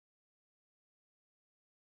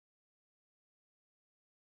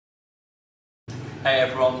Hey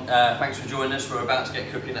everyone, thanks for joining us. We're about to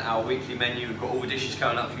get cooking at our weekly menu. We've got all the dishes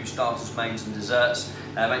coming up for you, starters, mains and desserts.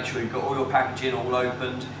 Make sure you've got all your packaging all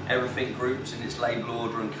opened, everything grouped in its label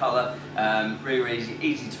order and colour. Really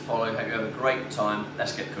easy to follow. Hope you have a great time.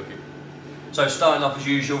 Let's get cooking. So starting off as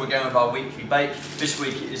usual, we're going with our weekly bake. This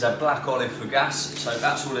week it is a black olive fougasse, so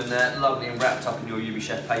that's all in there, lovely and wrapped up in your UV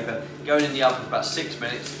chef paper. Going in the oven for about 6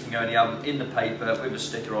 minutes. You can go in the oven in the paper with a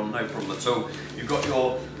sticker on, no problem at all. You've got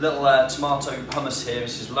your little tomato hummus here.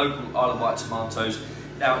 This is local Isle of Wight tomatoes.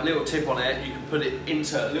 Now a little tip on it, you can put it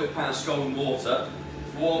into a little pan of scalding water.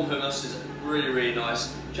 Warm hummus is really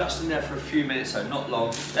nice. Just in there for a few minutes, so not long.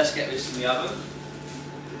 Let's get this in the oven.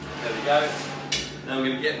 There we go. Now I'm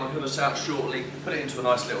going to get my hummus out shortly, put it into a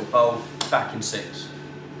nice little bowl, back in 6.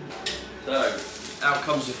 So, out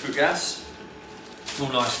comes the fougasse, all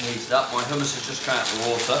nice and heated up. My hummus has just come out of the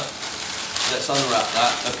water. Let's unwrap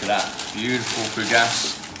that. Look at that, beautiful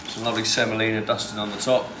fougasse. Some lovely semolina dusting on the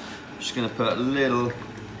top. Just going to put a little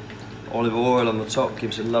olive oil on the top,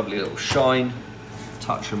 gives it a lovely little shine.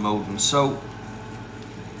 Touch of molten salt.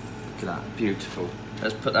 Look at that, beautiful.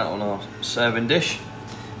 Let's put that on our serving dish.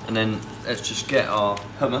 And then let's just get our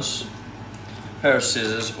hummus, a pair of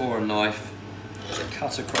scissors or a knife, just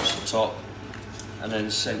cut across the top, and then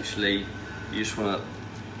essentially you just want to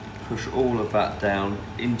push all of that down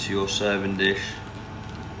into your serving dish,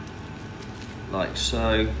 like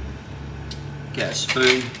so. Get a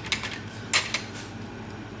spoon,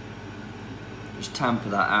 just tamper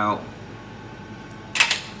that out,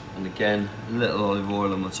 and again a little olive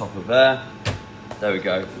oil on the top of there. There we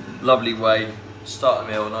go, lovely way. Start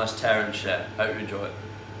the meal, nice tear and share. Hope you enjoy it.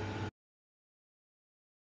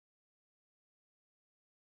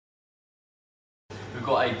 We've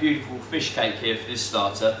got a beautiful fish cake here for this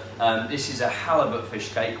starter. This is a halibut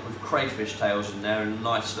fish cake with crayfish tails in there and a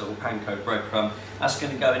nice little panko breadcrumb. That's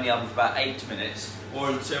going to go in the oven for about 8 minutes, or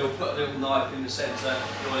until put a little knife in the centre.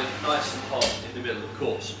 You want it nice and hot in the middle, of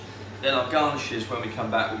course. Then our garnishes, when we come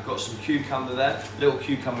back, we've got some cucumber there, little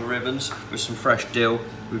cucumber ribbons with some fresh dill.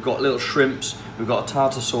 We've got little shrimps, we've got a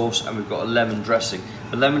tartar sauce, and we've got a lemon dressing.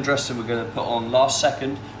 The lemon dressing we're going to put on last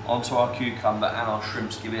second onto our cucumber and our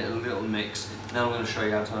shrimps, give it a little mix. Now I'm going to show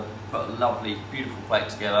you how to put a lovely, beautiful plate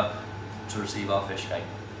together to receive our fish cake.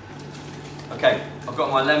 Okay, I've got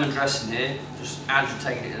my lemon dressing here, just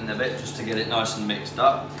agitating it in a bit just to get it nice and mixed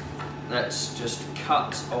up. Let's just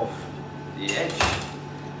cut off the edge.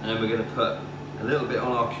 And then we're going to put a little bit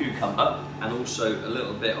on our cucumber and also a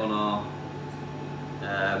little bit on our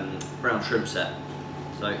brown shrimp set.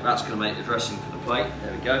 So that's going to make the dressing for the plate.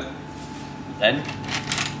 There we go. Then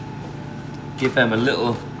give them a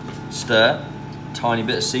little stir, tiny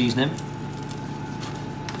bit of seasoning.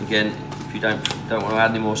 Again, if you don't want to add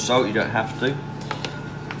any more salt, you don't have to.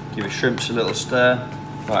 Give your shrimps a little stir.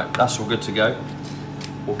 Right, that's all good to go.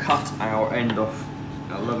 We'll cut our end off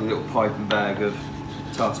a lovely little piping bag of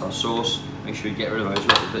tartar sauce. Make sure you get rid of those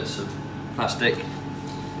little bits of plastic.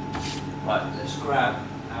 Right, let's grab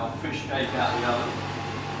our fish cake out of the oven.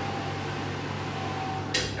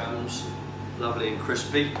 There it comes, lovely and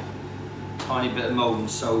crispy. Tiny bit of molten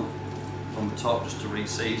salt on the top just to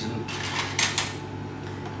re-season.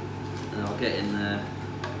 And I'll get in there.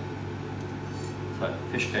 So,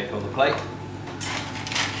 fish cake on the plate.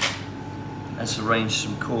 Let's arrange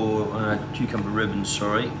some cucumber ribbons,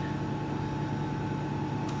 sorry.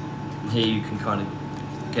 Here you can kind of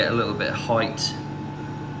get a little bit of height,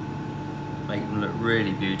 make them look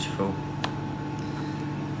really beautiful.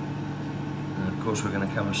 And of course we're going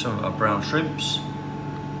to come with some of our brown shrimps,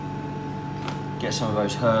 get some of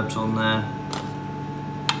those herbs on there,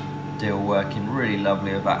 dill working really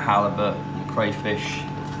lovely with that halibut and crayfish.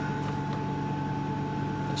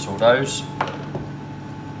 That's all those.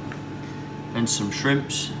 And some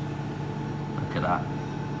shrimps, look at that,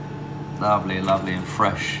 lovely and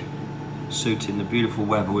fresh. Suiting the beautiful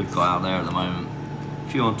weather we've got out there at the moment. A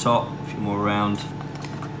few on top, a few more around,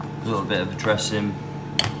 a little bit of a dressing.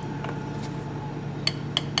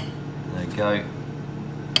 There you go.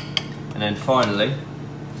 And then finally,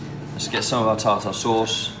 let's get some of our tartar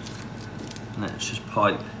sauce. And let's just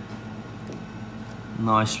pipe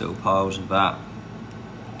nice little piles of that.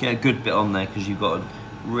 Get a good bit on there because you've got a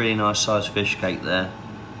really nice sized fish cake there.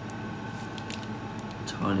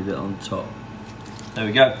 Tiny bit on top. There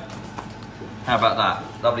we go. How about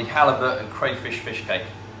that? Lovely halibut and crayfish fish cake.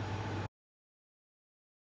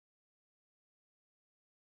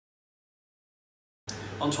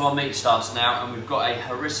 Onto our meat starter now, and we've got a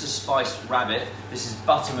Harissa spiced rabbit. This is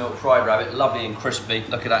buttermilk-fried rabbit, lovely and crispy.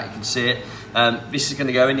 Look at that, you can see it. This is going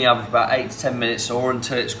to go in the oven for about 8 to 10 minutes or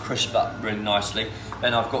until it's crisped up really nicely.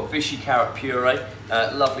 Then I've got Vichy carrot puree,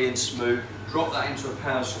 lovely and smooth. Drop that into a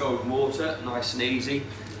pan of scalding water, nice and easy.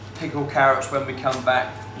 Pickle carrots when we come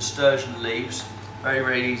back, nasturtium leaves, very,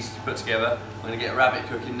 very easy to put together. We're going to get a rabbit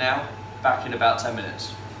cooking now, back in about 10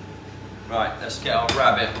 minutes. Right, let's get our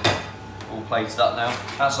rabbit all plated up now.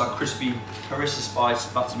 That's our crispy Harissa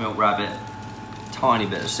spice buttermilk rabbit. Tiny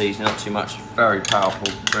bit of seasoning, not too much, very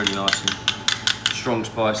powerful, really nice and strong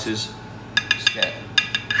spices. Let's get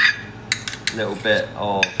a little bit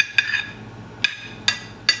of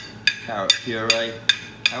carrot puree,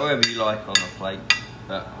 however you like on the plate,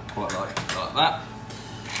 but I quite like it like that.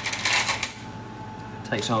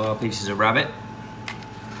 Take some of our pieces of rabbit.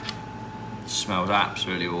 It smells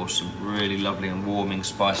absolutely awesome, really lovely and warming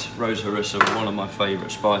spice. Rose harissa, one of my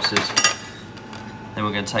favourite spices. Then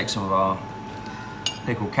we're going to take some of our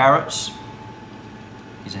pickled carrots.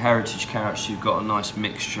 These are heritage carrots, you've got a nice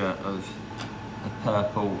mixture of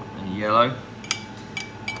purple and yellow.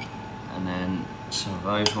 And then some of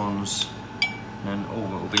those ones. And then all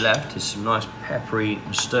that will be left is some nice peppery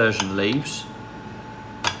nasturtium leaves.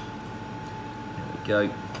 There we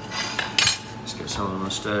go. Let's get some of the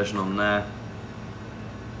nasturtium on there.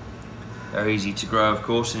 Very easy to grow, of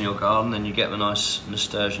course, in your garden. Then you get the nice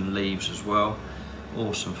nasturtium leaves as well.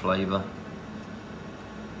 Awesome flavour.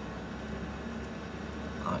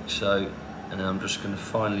 Like so. And then I'm just going to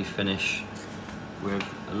finally finish with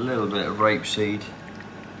a little bit of rapeseed.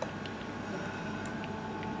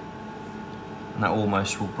 And that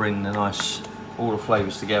almost will bring the nice, all the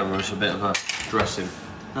flavours together as a bit of a dressing.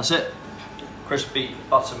 That's it. Crispy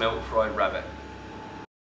buttermilk fried rabbit.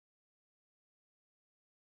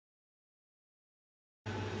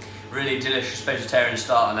 Really delicious vegetarian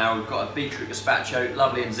starter now. We've got a beetroot gazpacho,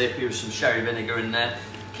 lovely and zippy with some sherry vinegar in there.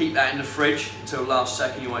 Keep that in the fridge until last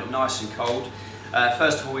second, you want it nice and cold.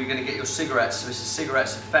 First of all, you're going to get your cigarettes. So this is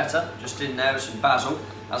cigarettes of feta, just in there with some basil.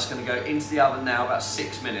 That's going to go into the oven now about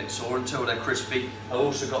 6 minutes or until they're crispy. I've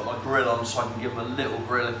also got my grill on so I can give them a little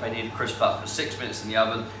grill if they need a crisp up for 6 minutes in the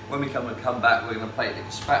oven. When we come back, we're going to plate the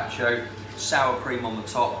gazpacho, sour cream on the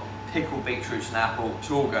top, pickled beetroots and apple. It's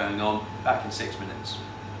all going on, back in 6 minutes.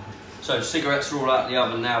 So cigarettes are all out of the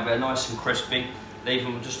oven now, they're nice and crispy. Leave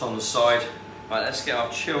them just on the side. Right, let's get our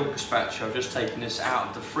chilled gazpacho. I've just taken this out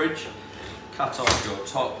of the fridge. Cut off your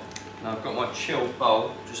top. Now I've got my chilled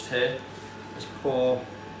bowl just here. Let's pour.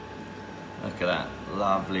 Look at that,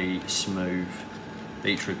 lovely, smooth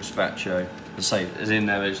beetroot gazpacho. As I say, as in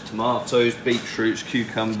there's tomatoes, beetroots,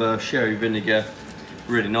 cucumber, sherry vinegar.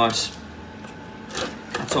 Really nice.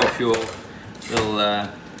 Cut off your little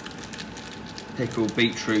pickled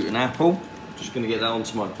beetroot and apple. Just going to get that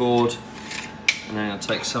onto my board, and then I'll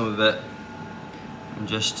take some of it and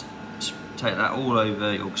just take that all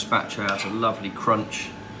over your gazpacho. That's a lovely crunch.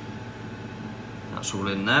 That's all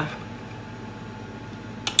in there.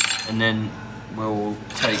 And then we'll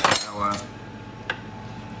take our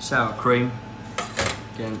sour cream.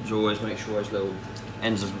 Again, as always, make sure those little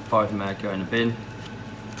ends of the pipe mag go in the bin.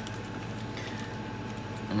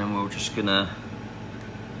 And then we're just gonna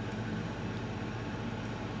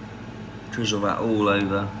drizzle that all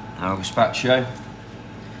over our gazpacho.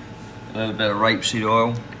 A little bit of rapeseed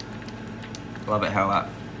oil. Love it how that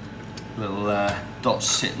little dots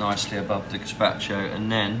sit nicely above the gazpacho. And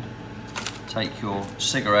then take your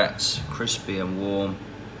cigarettes, crispy and warm,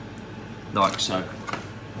 like so.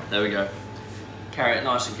 There we go. Carry it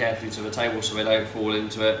nice and carefully to the table so they don't fall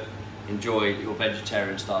into it. Enjoy your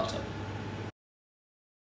vegetarian starter.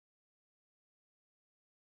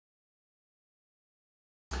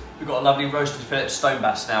 We've got a lovely roasted fillet stone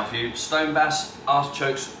bass now for you. Stone bass,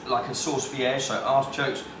 artichokes, like a sauce vierge, so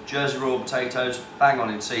artichokes, Jersey royal potatoes, bang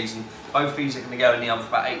on in season. Both these are going to go in the oven for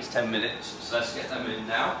about 8 to 10 minutes, so let's get them in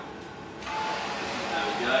now. There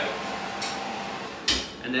we go.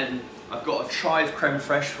 And then I've got a chive creme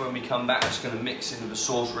fraiche for when we come back. It's going to mix into the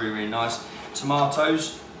sauce really, really nice.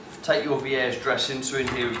 Tomatoes, take your vierge dressing. So in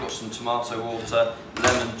here we've got some tomato water,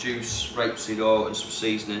 lemon juice, rapeseed oil and some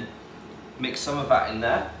seasoning. Mix some of that in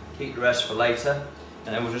there. Keep the rest for later.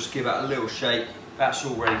 And then we'll just give that a little shake. That's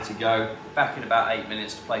all ready to go. Back in about 8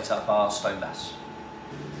 minutes to plate up our stone bass.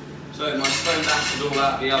 So my stone bass is all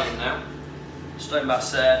out of the oven now. Stone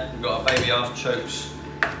bass there, we've got our baby artichokes,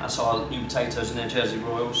 that's our new potatoes and their Jersey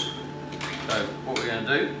royals. So what we're going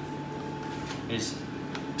to do is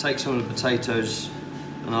take some of the potatoes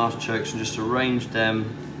and artichokes and just arrange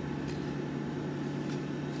them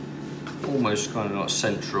almost kind of like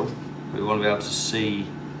central. We want to be able to see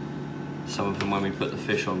some of them when we put the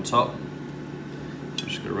fish on top. So I'm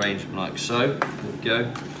just going to arrange them like so. There we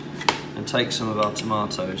go. And take some of our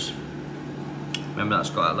tomatoes. Remember that's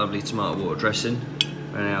got that lovely tomato water dressing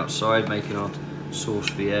running outside, making our sauce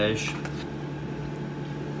vierge.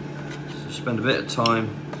 Just spend a bit of time,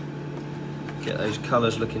 get those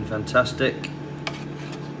colours looking fantastic.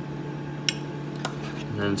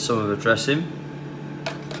 And then some of the dressing.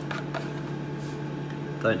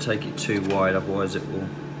 Don't take it too wide, otherwise it will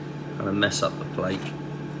kind of mess up the plate.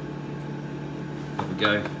 There we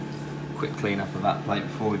go. Quick clean up of that plate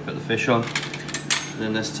before we put the fish on. And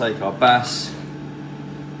then let's take our bass.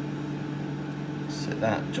 Sit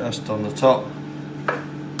that just on the top.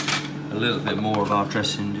 A little bit more of our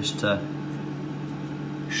dressing just to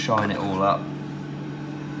shine it all up.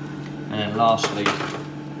 And then lastly,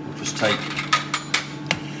 we'll just take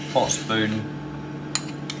a hot spoon.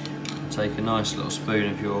 Take a nice little spoon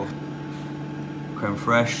of your creme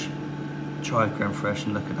fraiche. Try creme fraiche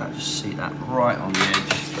and look at that, just see that right on the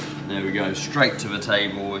edge. There we go, straight to the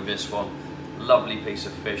table with this one. Lovely piece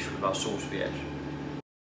of fish with our sauce for the edge.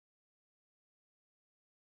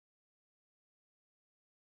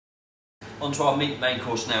 Onto our meat main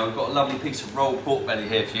course now. We've got a lovely piece of rolled pork belly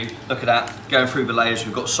here for you. Look at that, going through the layers.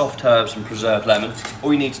 We've got soft herbs and preserved lemon.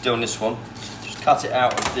 All you need to do on this one, just cut it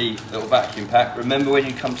out of the little vacuum pack. Remember when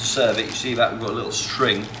you come to serve it, you see that we've got a little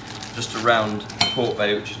string just around the pork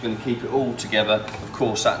belly, which is going to keep it all together. Of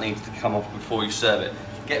course, that needs to come off before you serve it.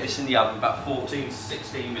 Get this in the oven about 14 to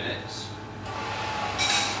 16 minutes.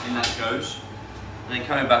 In that goes. And then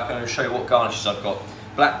coming back, I'm going to show you what garnishes I've got.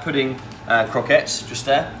 Black pudding croquettes, just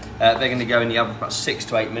there. They're going to go in the oven for about 6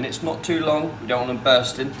 to 8 minutes. Not too long, we don't want them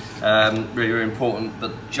bursting. Really, really important,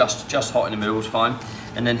 but just hot in the middle is fine.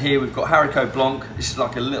 And then here we've got haricot blanc. This is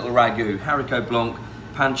like a little ragu. Haricot blanc,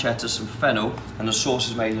 pancetta, some fennel, and the sauce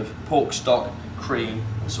is made of pork stock, cream,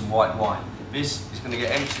 and some white wine. This is going to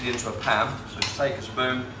get emptied into a pan, so take a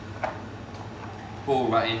spoon,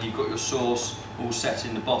 pour that in. You've got your sauce all set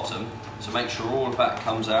in the bottom, so make sure all of that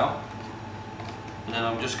comes out. And then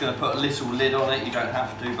I'm just going to put a little lid on it. You don't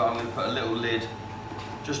have to, but I'm going to put a little lid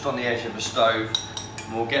just on the edge of the stove,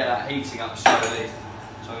 and we'll get that heating up slowly.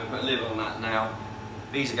 So I'm going to put a lid on that now.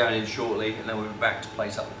 These are going in shortly, and then we'll be back to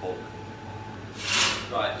plate up the pork.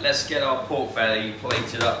 Right, let's get our pork belly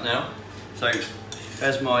plated up now. So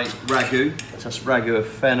there's my ragu. That's ragu of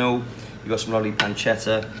fennel. You've got some lovely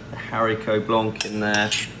pancetta, the haricot blanc in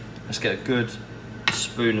there. Let's get a good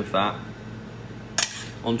spoon of that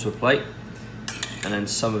onto a plate, and then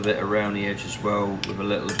some of it around the edge as well with a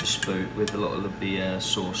little of the spoon, with a lot of the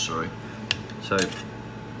sauce. Sorry. So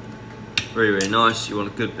really, really nice. You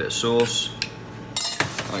want a good bit of sauce,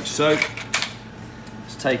 like so.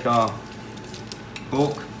 Let's take our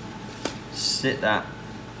pork, sit that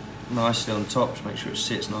nicely on top, just make sure it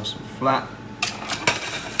sits nice and flat.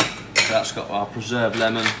 So that's got our preserved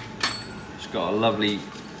lemon, it's got our lovely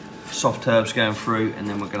soft herbs going through, and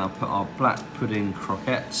then we're going to put our black pudding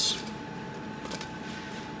croquettes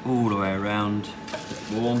all the way around, a bit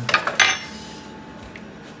warm.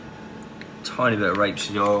 Tiny bit of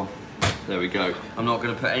rapeseed oil. There we go. I'm not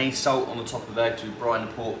going to put any salt on the top of there to brine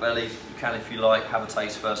the pork belly. You can, if you like, have a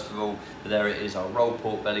taste first of all. But there it is, our rolled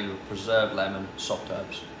pork belly with preserved lemon, soft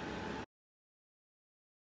herbs.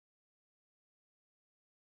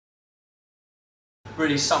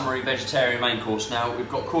 Really summery vegetarian main course now. We've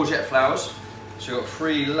got courgette flowers. So we've got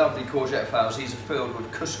 3 lovely courgette flowers. These are filled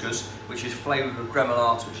with CousCous, which is flavoured with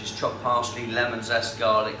Gremolata, which is chopped parsley, lemon zest,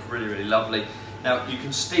 garlic. Really, really lovely. Now you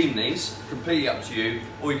can steam these, completely up to you,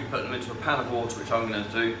 or you can put them into a pan of water, which I'm going to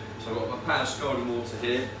do. So I've got my pan of scalding water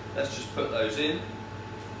here. Let's just put those in.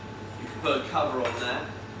 You can put a cover on there.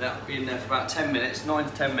 That'll be in there for about 10 minutes, 9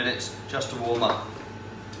 to 10 minutes, just to warm up.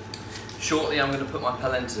 Shortly I'm going to put my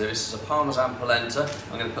polenta. This is a Parmesan polenta.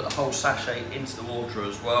 I'm going to put the whole sachet into the water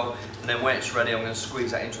as well. And then when it's ready, I'm going to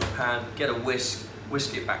squeeze that into a pan, get a whisk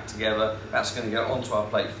it back together. That's going to go onto our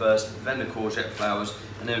plate first, then the courgette flowers,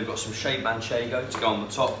 and then we've got some shaved manchego to go on the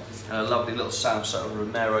top, and a lovely little salsa of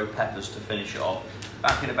romero peppers to finish it off.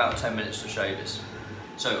 Back in about 10 minutes to show you this.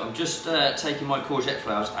 So I'm just taking my courgette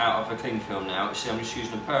flowers out of the cling film now. You see, I'm just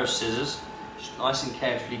using a pair of scissors, just nice and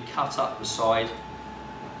carefully cut up the side.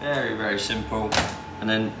 Very, very simple. And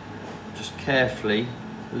then just carefully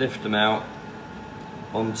lift them out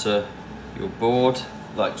onto your board,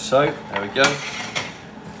 like so. There we go.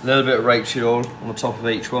 A little bit of rapeseed oil on the top of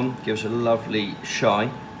each one, gives a lovely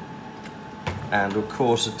shine. And of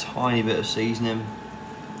course a tiny bit of seasoning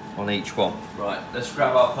on each one. Right, let's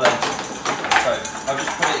grab our plate. So I've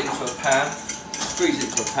just put it into a pan, squeeze it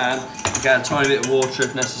into a pan. You can add a tiny bit of water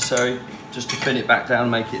if necessary, just to thin it back down,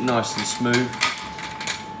 make it nice and smooth.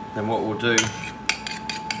 Then what we'll do,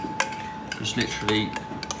 just literally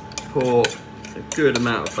pour a good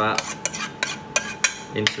amount of that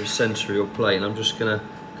into the centre of your plate, and I'm just going to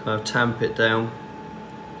kind of tamp it down,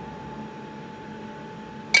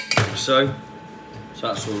 like so. So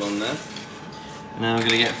that's all on there. And then I'm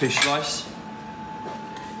going to get fish slice.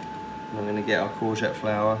 And I'm going to get our courgette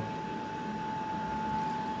flour.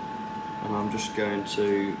 And I'm just going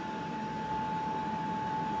to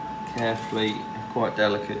carefully, quite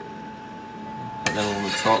delicate, put them on the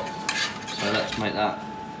top. So let's make that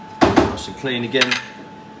nice and clean again.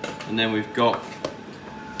 And then we've got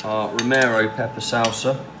our Romero pepper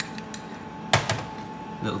salsa.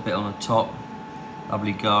 A little bit on the top.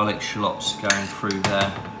 Lovely garlic shallots going through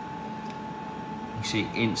there. You see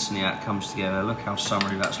instantly that comes together. Look how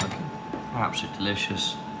summery that's looking. Absolutely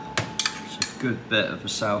delicious. It's a good bit of a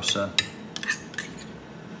salsa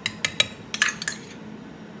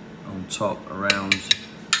on top, around.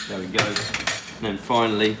 There we go. And then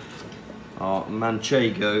finally our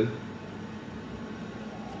manchego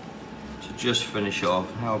to just finish it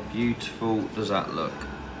off. How beautiful does that look?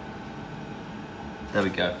 There we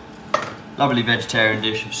go. Lovely vegetarian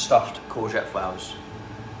dish of stuffed courgette flowers.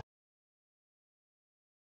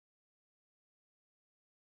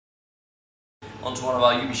 On to one of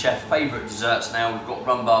our UB Chef favourite desserts now. We've got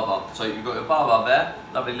Rum Baba. So you've got your baba there,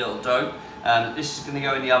 lovely little dough. This is going to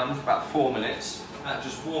go in the oven for about 4 minutes. That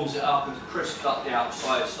just warms it up and crisps up the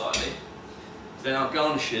outside slightly. Then our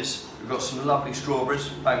garnishes, we've got some lovely strawberries,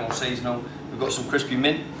 bang on seasonal. We've got some crispy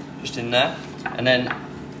mint just in there. And then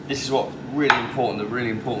this is what really important, the really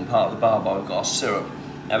important part of the baba. We've got our syrup.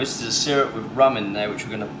 Now this is a syrup with rum in there, which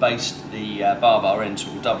we're going to baste the baba in, so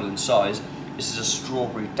it will double in size. This is a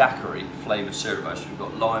strawberry daiquiri flavoured syrup. So we've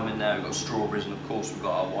got lime in there, we've got strawberries, and of course we've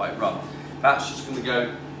got our white rum. That's just going to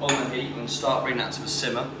go on the heat. I'm going to start bringing that to the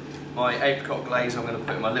simmer. My apricot glaze I'm going to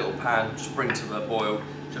put in my little pan, just bring to the boil,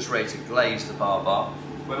 just ready to glaze the baba.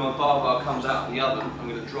 When my baba comes out of the oven, I'm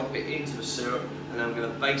going to drop it into the syrup, and then I'm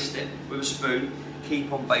going to baste it with a spoon,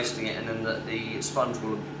 keep on basting it, and then the sponge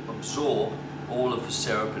will absorb all of the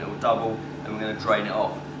syrup and it will double, and we're going to drain it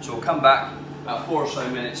off. So we'll come back about 4 or so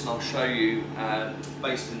minutes and I'll show you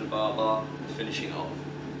basting the baba and finishing it off.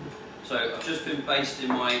 So I've just been basting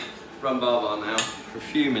my rum baba now for a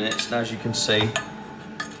few minutes, and as you can see,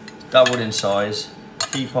 doubled in size.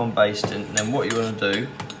 Keep on basting, and then what you want to do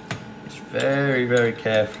is very, very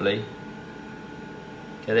carefully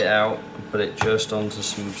get it out and put it just onto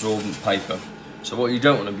some absorbent paper. So what you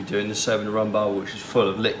don't want to be doing is serving a rum baba which is full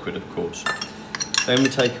of liquid, of course. Then we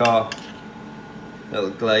take our little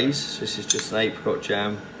glaze. So this is just an apricot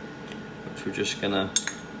jam, which we're just going to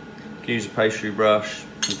use a pastry brush,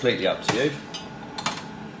 completely up to you.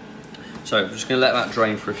 So we're just going to let that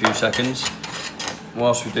drain for a few seconds.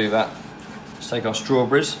 Whilst we do that, let's take our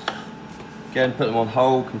strawberries. Again, put them on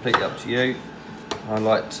whole, completely up to you. I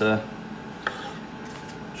like to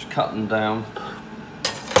just cut them down.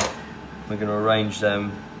 We're going to arrange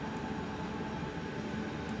them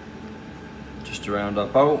just around our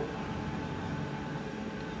bowl.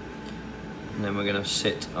 And then we're going to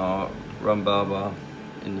sit our rum baba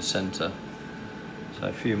in the centre. So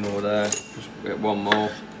a few more there, just get one more.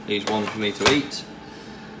 Needs one for me to eat.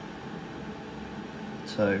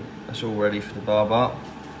 So that's all ready for the baba.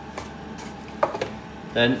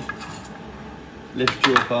 Then lift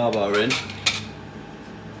your baba in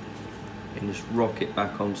and just rock it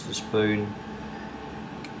back onto the spoon.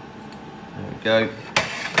 There we go.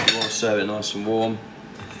 You want to serve it nice and warm.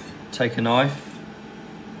 Take a knife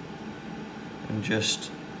and just,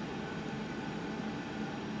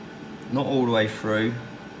 not all the way through,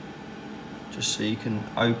 just so you can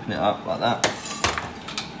open it up like that.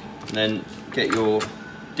 And then get your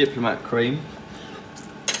diplomat cream,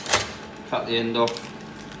 cut the end off.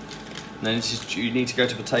 And then this is, you need to go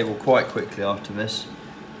to the table quite quickly after this.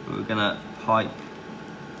 But we're gonna pipe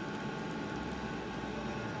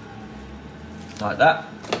like that.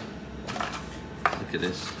 Look at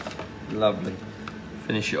this, lovely.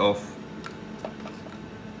 Finish it off.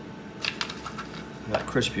 That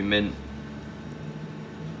crispy mint.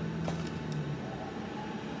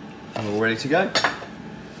 And all ready to go.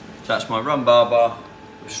 So that's my rum baba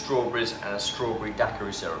with strawberries and a strawberry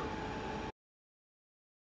daiquiri syrup.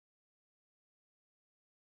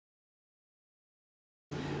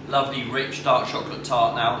 Lovely rich dark chocolate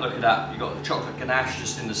tart now. Look at that. You've got the chocolate ganache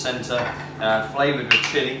just in the centre, flavoured with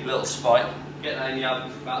chilli, little spike. Get that in the oven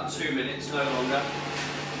for about 2 minutes, no longer.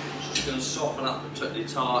 Just going to soften up the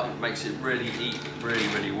tart. It makes it really eat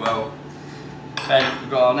really well. Then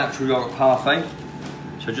we've got our natural yogurt parfait.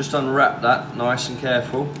 So just unwrap that, nice and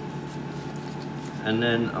careful. And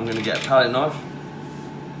then I'm going to get a palette knife.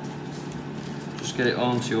 Just get it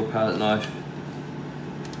onto your palette knife.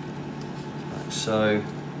 Like so.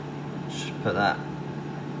 Just put that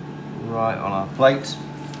right on our plate.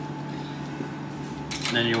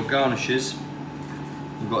 And then your garnishes.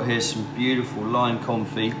 We've got here some beautiful lime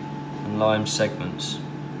confit and and lime segments.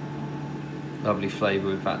 Lovely flavour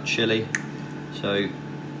with that chilli. So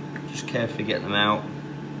just carefully get them out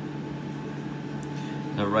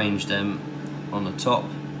and arrange them on the top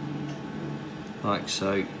like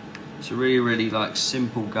so. It's a really like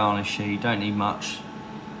simple garnish here. You don't need much.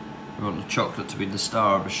 We want the chocolate to be the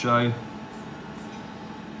star of the show.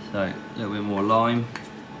 So a little bit more lime.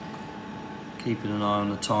 Keeping an eye on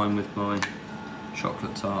the time with my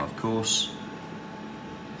chocolate tart, of course.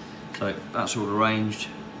 So that's all arranged.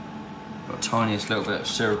 Got a tiniest little bit of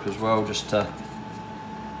syrup as well, just to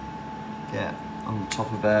get on the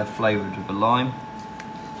top of there, flavoured with the lime.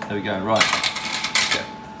 There we go, right. Let's get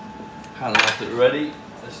pan it ready.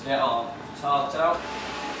 Let's get our tart out.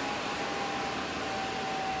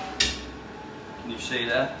 Can you see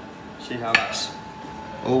there? See how that's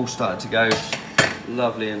all started to go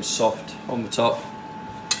lovely and soft on the top.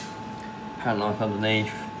 Pan knife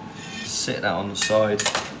underneath. Sit that on the side,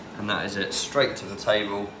 and that is it. Straight to the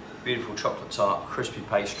table. Beautiful chocolate tart, crispy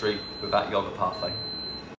pastry with that yoghurt parfait.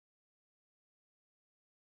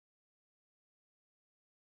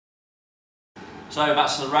 So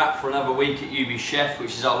that's a wrap for another week at UB Chef,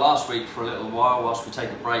 which is our last week for a little while whilst we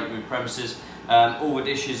take a break, move premises. All the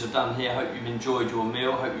dishes are done here. Hope you've enjoyed your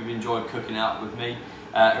meal. Hope you've enjoyed cooking out with me.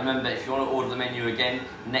 Remember, if you want to order the menu again,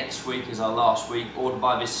 next week is our last week. Order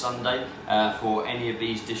by this Sunday for any of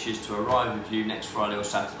these dishes to arrive with you next Friday or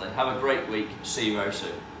Saturday. Have a great week. See you very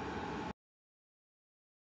soon.